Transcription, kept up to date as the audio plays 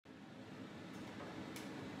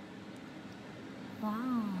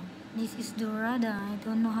Wow, this is Dorada. I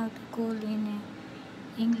don't know how to call in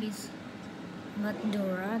English, but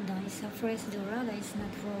Dorada is a fresh Dorada. It's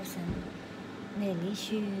not frozen.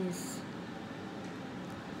 Delicious.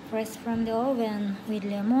 Fresh from the oven with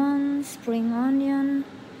lemon, spring onion,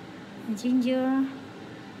 ginger,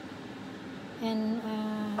 and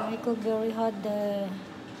I cook very hot the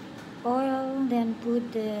oil. Then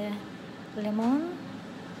put the lemon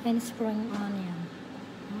and spring onion.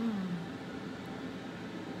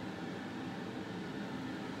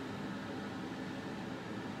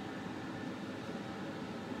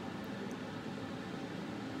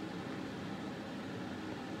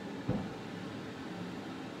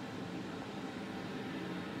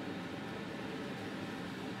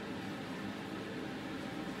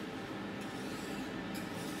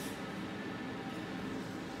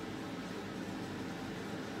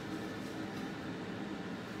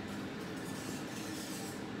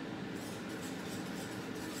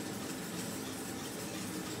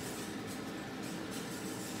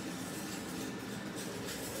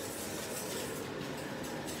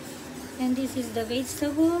 And this is the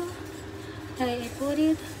vegetable I put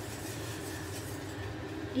it.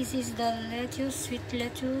 This is the lettuce, sweet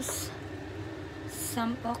lettuce,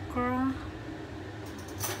 some okra,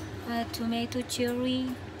 tomato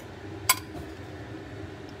cherry,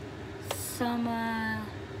 some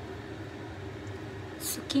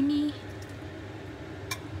zucchini,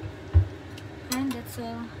 and that's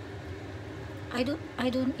all. I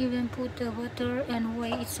don't even put the water, and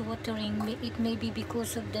why it's watering. It may be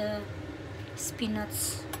because of the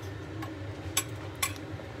spinach.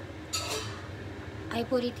 I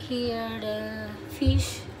put it here, the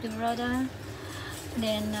fish, the Dorada.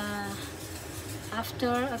 Then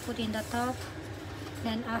after I put in the top.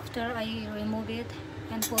 Then after I remove it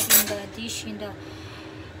and put in the dish in the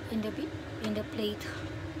plate.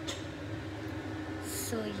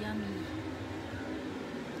 So yummy.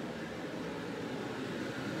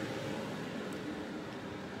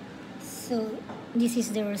 So this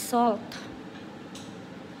is the result.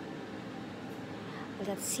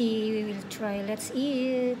 Let's see, we will try. Let's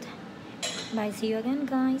eat. Bye, see you again,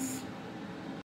 guys.